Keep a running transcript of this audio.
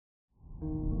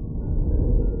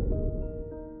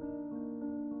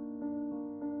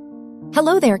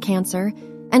Hello there, Cancer,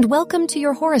 and welcome to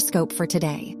your horoscope for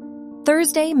today,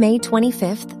 Thursday, May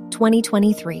 25th,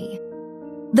 2023.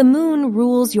 The moon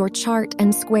rules your chart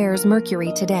and squares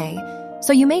Mercury today,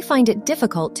 so you may find it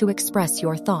difficult to express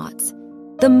your thoughts.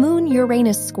 The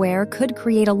Moon-Uranus square could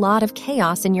create a lot of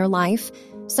chaos in your life,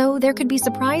 so there could be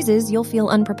surprises you'll feel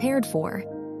unprepared for.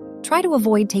 Try to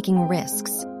avoid taking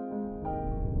risks.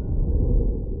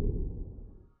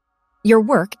 Your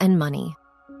work and money.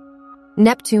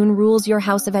 Neptune rules your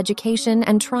house of education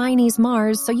and trines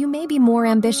Mars, so you may be more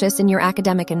ambitious in your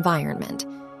academic environment.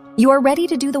 You are ready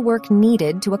to do the work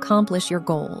needed to accomplish your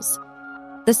goals.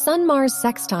 The Sun-Mars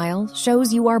sextile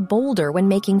shows you are bolder when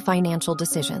making financial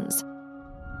decisions.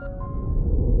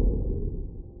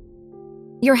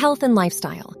 Your health and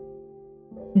lifestyle.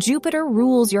 Jupiter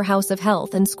rules your house of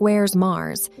health and squares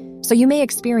Mars, so you may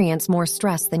experience more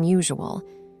stress than usual.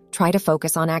 Try to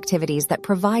focus on activities that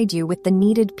provide you with the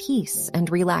needed peace and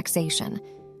relaxation,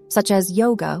 such as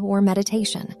yoga or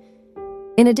meditation.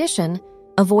 In addition,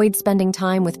 avoid spending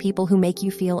time with people who make you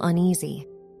feel uneasy.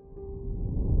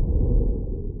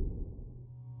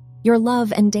 Your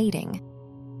love and dating.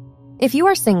 If you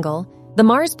are single, the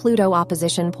Mars-Pluto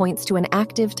opposition points to an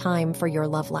active time for your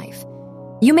love life.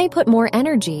 You may put more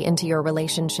energy into your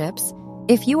relationships.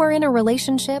 If you are in a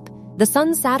relationship, the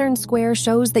Sun-Saturn square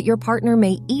shows that your partner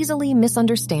may easily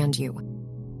misunderstand you.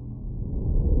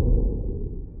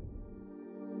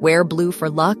 Wear blue for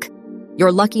luck.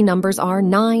 Your lucky numbers are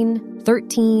 9,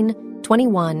 13,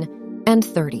 21, and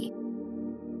 30.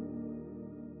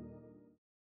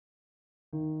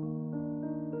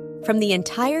 From the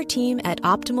entire team at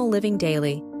Optimal Living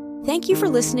Daily, thank you for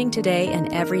listening today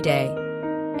and every day.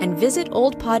 And visit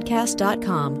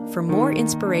oldpodcast.com for more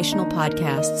inspirational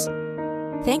podcasts.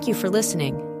 Thank you for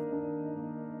listening.